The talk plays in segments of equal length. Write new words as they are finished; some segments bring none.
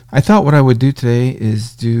I thought what I would do today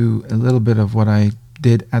is do a little bit of what I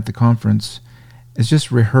did at the conference, is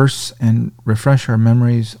just rehearse and refresh our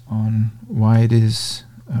memories on why it is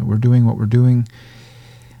we're doing what we're doing.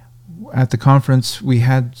 At the conference, we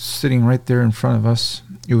had sitting right there in front of us,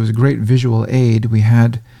 it was a great visual aid. We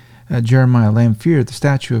had Jeremiah Lanphier, the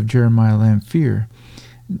statue of Jeremiah Lanphier.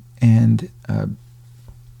 And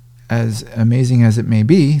as amazing as it may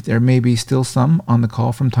be, there may be still some on the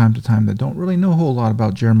call from time to time that don't really know a whole lot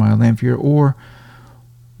about Jeremiah Lanphier or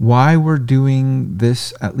why we're doing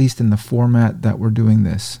this, at least in the format that we're doing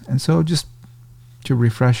this. And so just to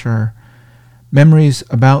refresh our memories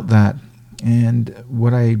about that, and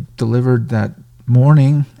what I delivered that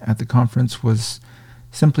morning at the conference was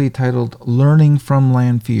simply titled Learning from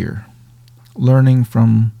Lanphier. Learning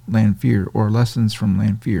from Lanphier, or Lessons from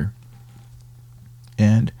Lanphier.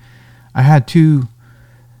 And I had two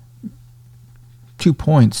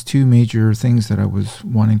points, two major things that I was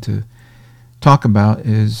wanting to talk about.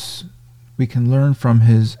 Is we can learn from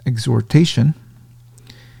his exhortation.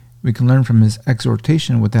 We can learn from his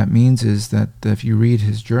exhortation. What that means is that if you read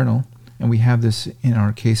his journal, and we have this in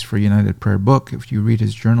our Case for United Prayer book, if you read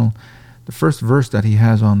his journal, the first verse that he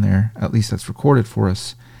has on there, at least that's recorded for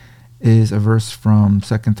us, is a verse from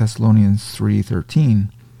 2 Thessalonians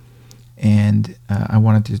 3:13. And I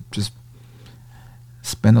wanted to just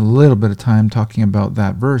spend a little bit of time talking about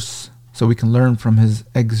that verse so we can learn from his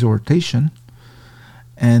exhortation,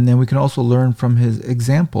 and then we can also learn from his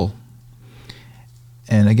example.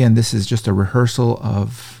 And again, this is just a rehearsal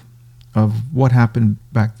of what happened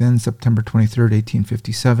back then, September 23rd,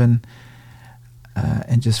 1857,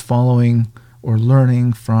 and just following or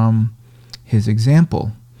learning from his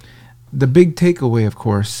example. The big takeaway, of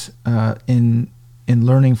course, in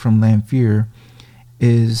learning from Lanphier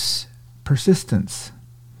is persistence.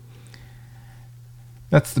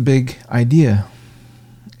 That's the big idea,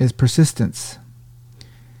 is persistence.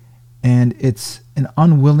 And it's an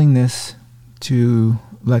unwillingness to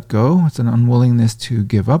let go. It's an unwillingness to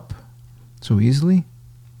give up so easily.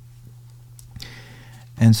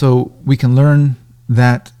 And so we can learn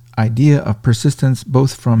that idea of persistence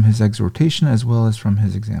both from his exhortation as well as from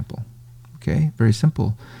his example. Okay, very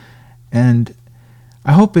simple. And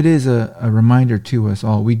I hope it is a reminder to us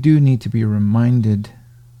all. We do need to be reminded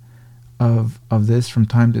of this from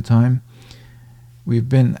time to time. We've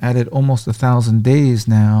been at it almost 1,000 days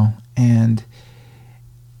now, and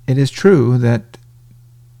it is true that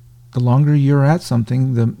the longer you're at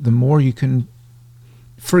something, the more you can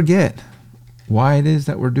forget why it is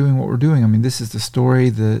that we're doing what we're doing. I mean, this is the story,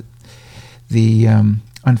 the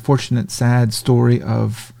unfortunate, sad story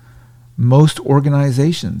of most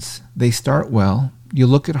organizations. They start well. You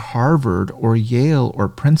look at Harvard or Yale or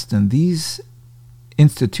Princeton, these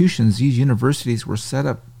institutions, these universities were set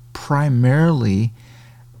up primarily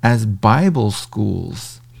as Bible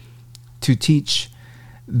schools to teach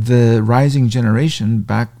the rising generation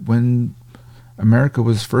back when America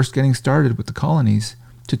was first getting started with the colonies,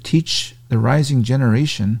 to teach the rising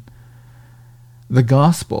generation the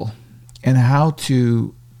gospel and how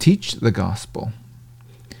to teach the gospel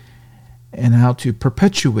and how to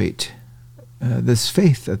perpetuate this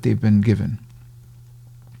faith that they've been given.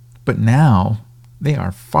 But now they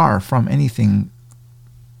are far from anything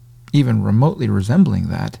even remotely resembling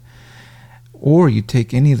that. Or you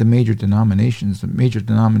take any of the major denominations,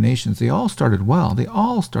 they all started well.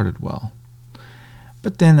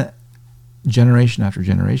 But then generation after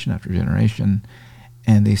generation after generation,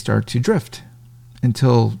 and they start to drift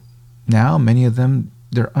until now many of them,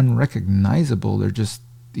 they're unrecognizable. They're just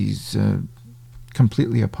these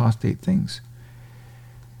completely apostate things.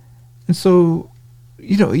 And so,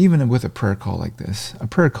 even with a prayer call like this,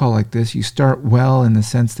 you start well in the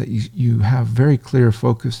sense that you have very clear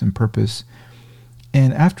focus and purpose.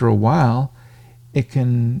 And after a while, it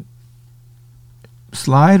can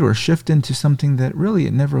slide or shift into something that really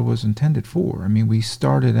it never was intended for. I mean, we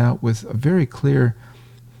started out with a very clear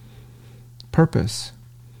purpose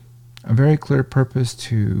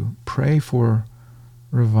to pray for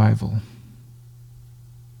revival.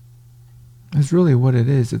 That's really what it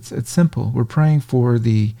is. It's simple. We're praying for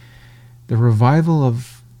the revival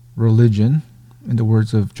of religion, in the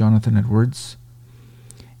words of Jonathan Edwards,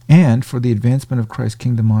 and for the advancement of Christ's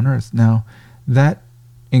kingdom on earth. Now, that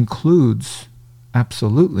includes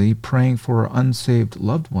absolutely praying for our unsaved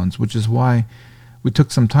loved ones, which is why we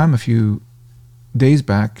took some time a few days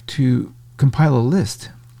back to compile a list.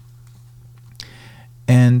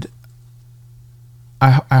 And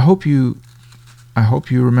I hope you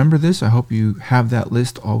remember this. I hope you have that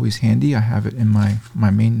list always handy. I have it in my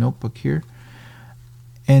main notebook here.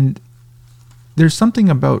 And there's something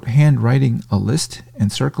about handwriting a list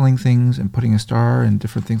and circling things and putting a star and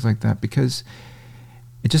different things like that, because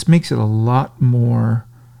it just makes it a lot more,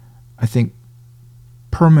 I think,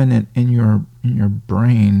 permanent in your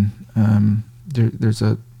brain. There's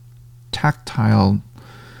a tactile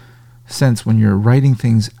sense when you're writing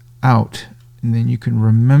things out, and then you can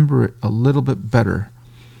remember it a little bit better,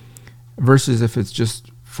 versus if it's just,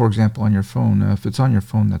 for example, on your phone. If it's on your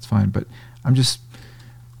phone, that's fine, but I'm just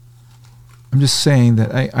saying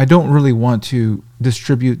that I don't really want to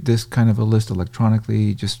distribute this kind of a list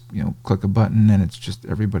electronically. Just, click a button and it's just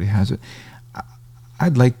everybody has it.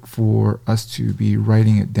 I'd like for us to be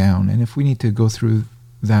writing it down, and if we need to go through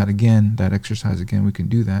that exercise again, we can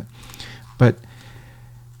do that. But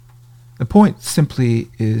the point simply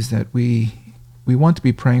is that we want to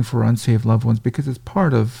be praying for unsaved loved ones, because it's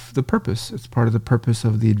part of the purpose. It's part of the purpose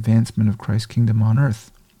of the advancement of Christ's kingdom on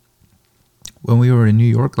earth. When we were in New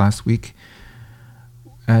York last week,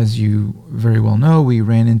 as you very well know, we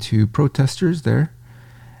ran into protesters there,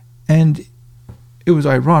 and it was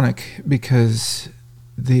ironic because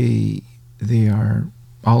they are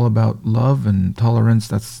all about love and tolerance.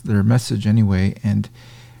 That's their message anyway, and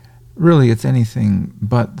really it's anything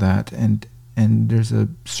but that. And there's a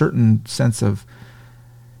certain sense of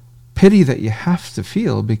pity that you have to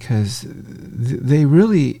feel, because they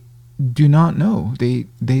really do not know. They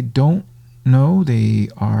don't know.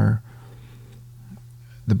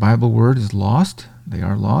 The Bible word is lost. They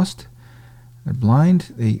are lost. They're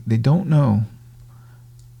blind. They don't know.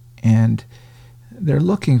 And they're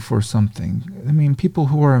looking for something. I mean, people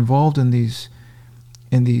who are involved in these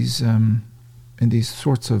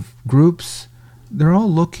sorts of groups, they're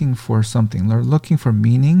all looking for something. They're looking for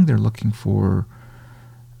meaning. They're looking for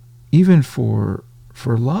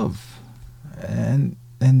love, and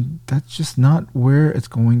that's just not where it's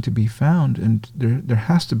going to be found. And there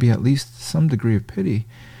has to be at least some degree of pity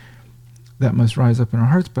that must rise up in our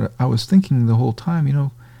hearts. But I was thinking the whole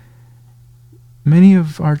time, many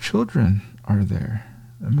of our children are there.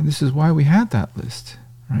 I mean, this is why we had that list,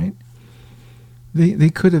 right? They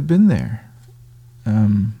could have been there.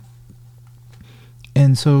 And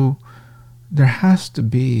so there has to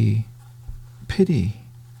be pity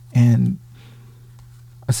and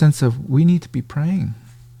a sense of we need to be praying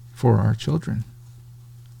for our children.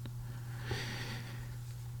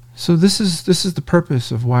 So this is the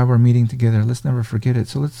purpose of why we're meeting together. Let's never forget it.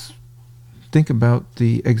 So let's think about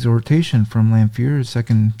the exhortation from Lanphier,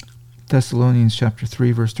 2 Thessalonians chapter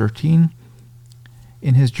 3, verse 13.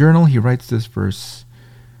 In his journal, he writes this verse: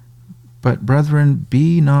 "But brethren,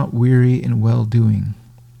 be not weary in well-doing."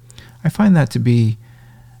 I find that to be,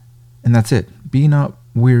 and that's it, be not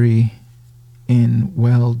weary in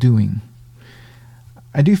well-doing.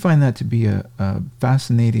 I do find that to be a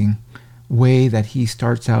fascinating way that he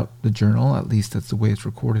starts out the journal. At least that's the way it's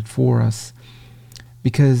recorded for us,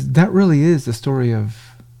 because that really is the story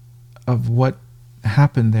of what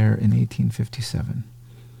happened there in 1857.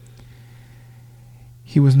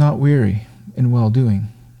 He was not weary in well-doing.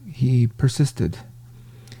 He persisted.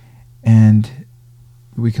 And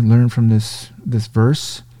we can learn from this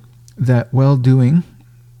verse that well-doing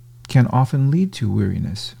can often lead to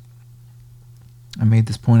weariness. I made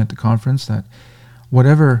this point at the conference that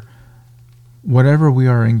whatever we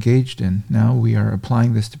are engaged in, now we are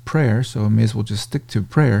applying this to prayer, so I may as well just stick to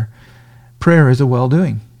prayer. Prayer is a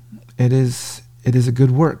well-doing. It is a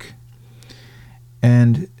good work.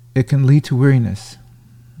 And it can lead to weariness.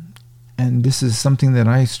 And this is something that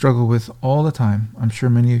I struggle with all the time. I'm sure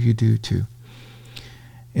many of you do too.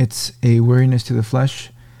 It's a weariness to the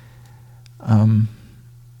flesh,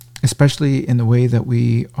 especially in the way that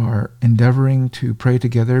we are endeavoring to pray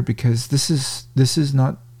together, because this is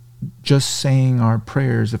not just saying our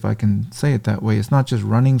prayers, if I can say it that way. It's not just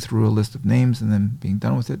running through a list of names and then being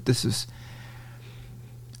done with it.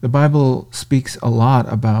 The Bible speaks a lot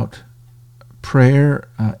about prayer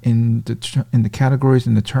in the categories,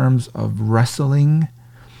 in the terms of wrestling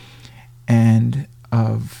and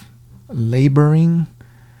of laboring,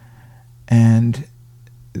 and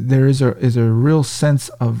there is a real sense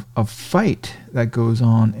of fight that goes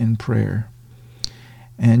on in prayer.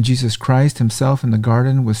 And Jesus Christ himself in the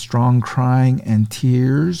garden, with strong crying and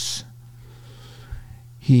tears,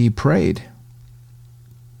 he prayed.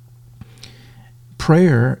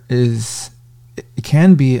 Prayer it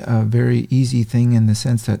can be a very easy thing in the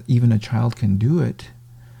sense that even a child can do it,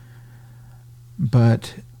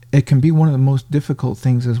 but it can be one of the most difficult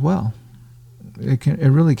things as well.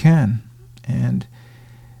 It really can. And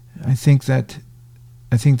I think that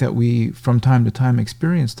we from time to time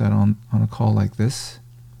experience that on a call like this,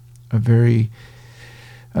 a very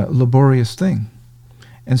laborious thing.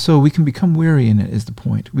 And so we can become weary in it, is the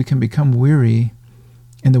point. We can become weary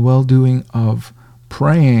in the well-doing of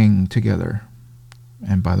praying together.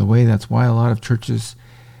 And by the way, that's why a lot of churches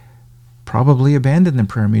probably abandon the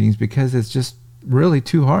prayer meetings, because it's just really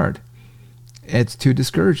too hard. It's too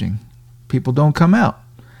discouraging. People don't come out.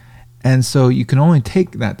 And so you can only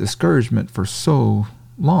take that discouragement for so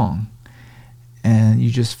long. And you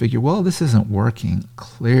just figure, well, this isn't working,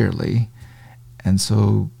 clearly. And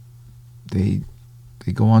so they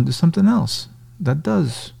go on to something else that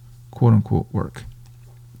does, quote unquote, work.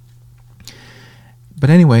 But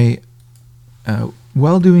anyway,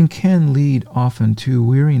 well-doing can lead often to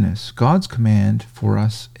weariness. God's command for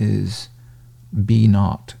us is be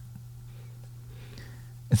not.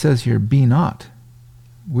 It says here, be not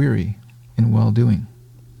weary in well-doing.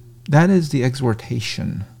 That is the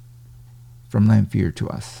exhortation from Lanphier to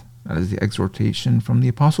us. That is the exhortation from the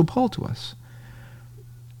Apostle Paul to us.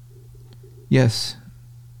 Yes,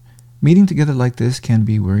 meeting together like this can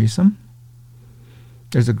be wearisome.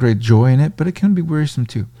 There's a great joy in it, but it can be wearisome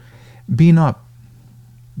too. Be not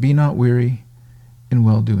weary in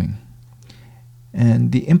well-doing.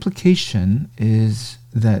 And the implication is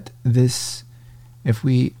that this, if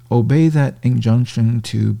we obey that injunction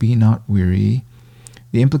to be not weary,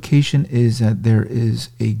 the implication is that there is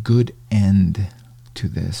a good end to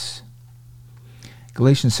this.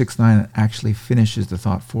 Galatians 6:9 actually finishes the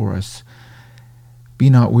thought for us. Be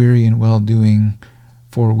not weary in well-doing,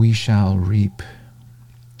 for we shall reap.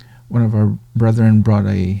 One of our brethren brought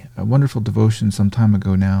a wonderful devotion some time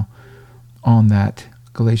ago now on that,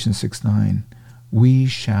 Galatians 6:9. We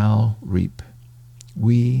shall reap.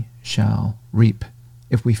 We shall reap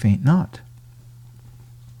if we faint not.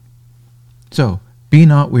 So, be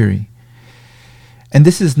not weary. And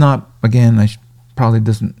this is not, again, I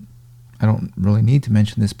don't really need to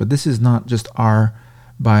mention this, but this is not just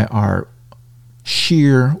by our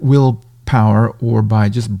sheer willpower or by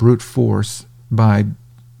just brute force, by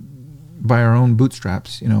our own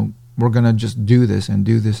bootstraps. We're going to just do this and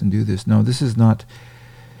do this and do this. No, this is not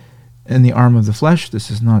in the arm of the flesh. This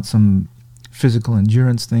is not some physical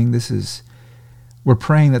endurance thing. We're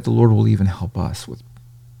praying that the Lord will even help us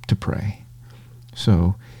to pray.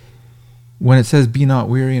 So when it says be not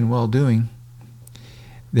weary in well-doing,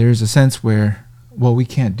 there's a sense where, well, we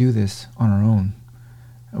can't do this on our own.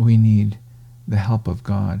 We need the help of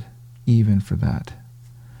God even for that.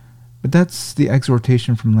 But that's the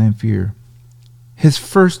exhortation from Lanphier. His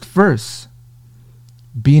first verse,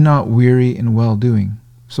 be not weary in well-doing.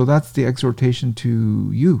 So that's the exhortation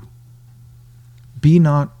to you. Be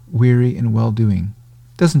not weary in well-doing.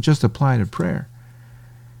 It doesn't just apply to prayer,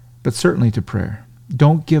 but certainly to prayer.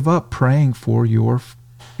 Don't give up praying for your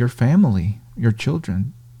family, your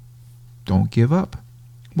children. Don't give up.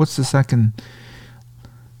 What's the second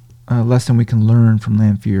lesson we can learn from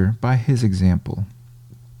Lanphier? By his example.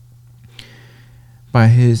 By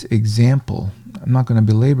his example. I'm not going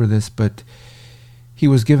to belabor this, but he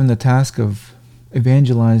was given the task of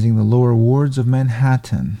evangelizing the lower wards of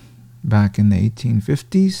Manhattan back in the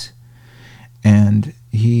 1850s. And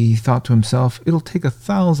he thought to himself, it'll take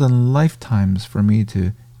 1,000 lifetimes for me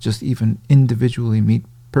to just even individually meet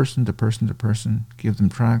person to person to person, give them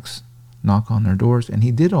tracts, knock on their doors. And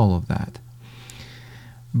he did all of that.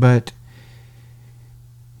 But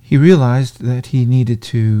he realized that he needed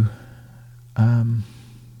to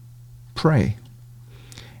pray.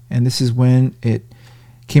 And this is when it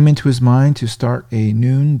came into his mind to start a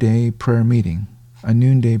noonday prayer meeting.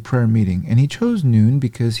 And he chose noon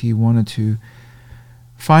because he wanted to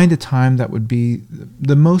find a time that would be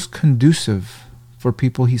the most conducive for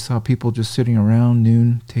people. He saw people just sitting around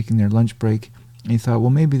noon, taking their lunch break. And he thought,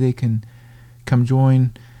 well, maybe they can come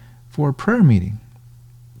join for a prayer meeting.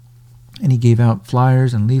 And he gave out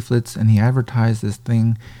flyers and leaflets, and he advertised this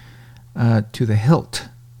thing to the hilt.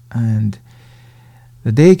 And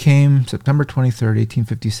the day came, September 23rd,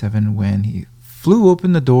 1857, when he flew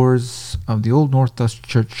open the doors of the Old North Dutch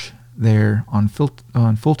Church there on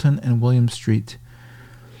Fulton and William Street.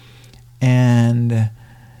 And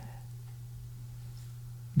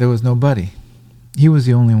there was nobody. He was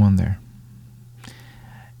the only one there.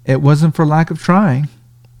 It wasn't for lack of trying,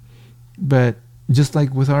 but just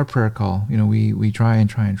like with our prayer call, we try and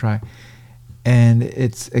try and try. And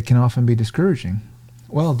it can often be discouraging.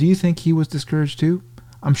 Well, do you think he was discouraged too?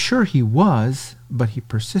 I'm sure he was, but he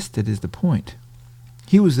persisted is the point.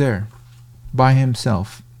 He was there by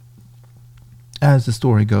himself. As the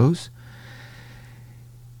story goes,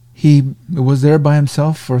 he was there by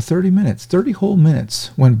himself for 30 minutes. 30 whole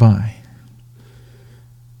minutes went by.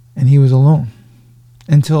 And he was alone.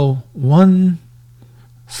 Until one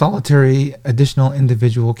solitary additional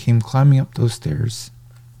individual came climbing up those stairs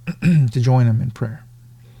to join him in prayer.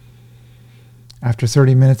 After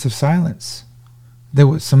 30 minutes of silence, there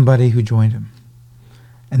was somebody who joined him.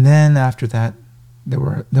 And then after that, there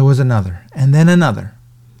was another, and then another,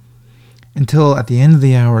 until at the end of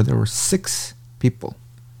the hour, there were 6 people.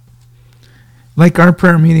 Like our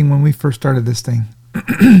prayer meeting when we first started this thing,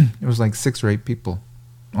 it was like 6 or 8 people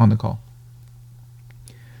on the call.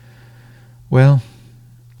 Well,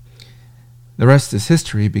 the rest is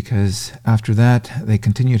history, because after that, they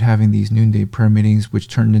continued having these noonday prayer meetings, which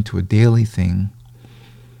turned into a daily thing.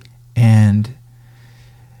 And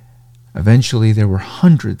eventually, there were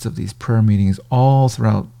hundreds of these prayer meetings all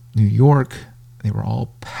throughout New York. They were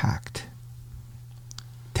all packed.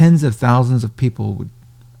 Tens of thousands of people would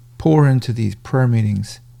pour into these prayer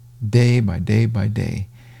meetings day by day by day.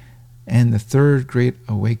 And the Third Great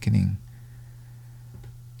Awakening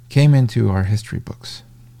came into our history books.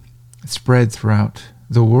 It spread throughout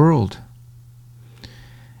the world.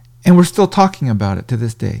 And we're still talking about it to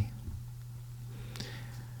this day.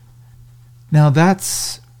 Now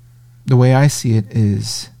that's the way I see it,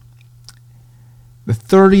 is the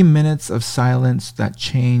 30 minutes of silence that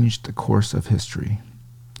changed the course of history.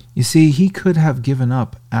 You see, he could have given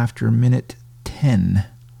up after minute 10,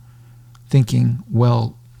 thinking,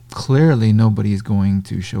 well, clearly nobody is going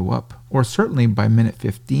to show up. Or certainly by minute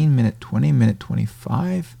 15, minute 20, minute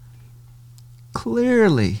 25.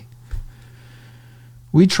 Clearly.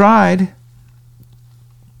 We tried.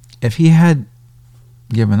 If he had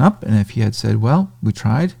given up, and if he had said, well, we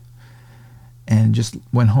tried, and just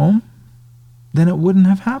went home, then it wouldn't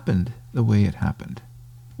have happened the way it happened,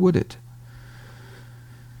 would it?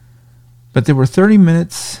 But there were 30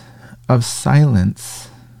 minutes of silence,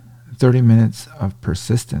 30 minutes of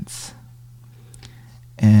persistence,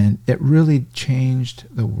 and it really changed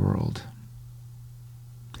the world.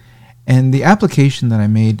 And the application that I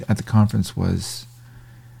made at the conference was,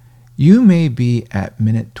 you may be at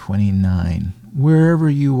minute 29, wherever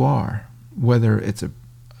you are, whether it's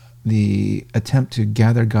the attempt to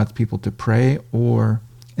gather God's people to pray, or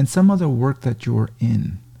in some other work that you're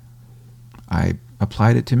in. I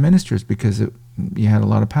applied it to ministers because you had a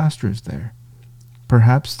lot of pastors there.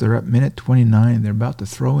 Perhaps they're at minute 29 and they're about to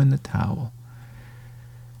throw in the towel.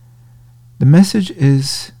 The message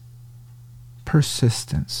is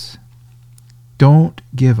persistence. Don't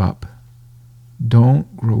give up.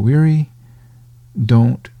 Don't grow weary.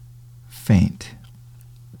 Don't faint.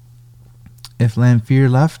 If Lanphier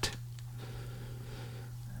left,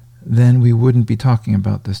 then we wouldn't be talking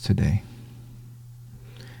about this today.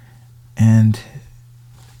 And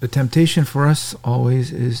the temptation for us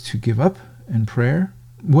always is to give up in prayer,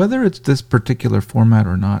 whether it's this particular format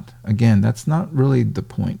or not. Again, that's not really the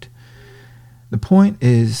point. The point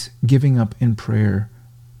is giving up in prayer,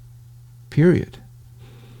 period.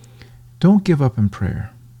 Don't give up in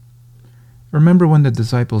prayer. Remember when the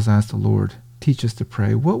disciples asked the Lord, teach us to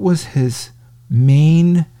pray. What was his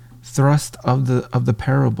main thrust of the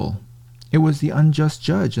parable? It was the unjust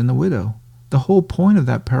judge and the widow. The whole point of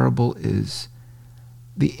that parable is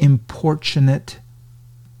the importunate,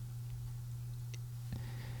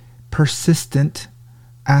 persistent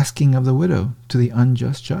asking of the widow to the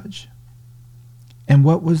unjust judge. And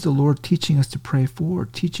what was the Lord teaching us to pray for?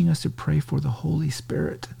 Teaching us to pray for the Holy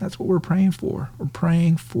Spirit. That's what we're praying for. We're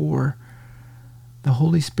praying for the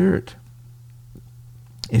Holy Spirit.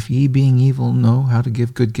 If ye, being evil, know how to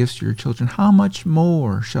give good gifts to your children, how much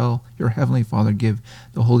more shall your heavenly Father give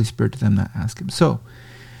the Holy Spirit to them that ask him? So,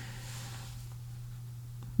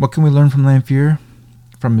 what can we learn from Lanphier?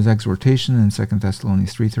 From his exhortation in 2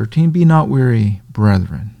 Thessalonians 3:13, be not weary,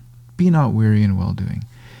 brethren. Be not weary in well-doing.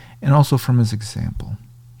 And also from his example.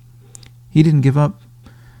 He didn't give up,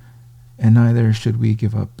 and neither should we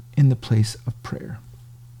give up in the place of prayer.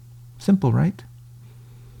 Simple, right?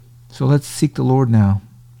 So let's seek the Lord now.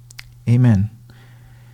 Amen.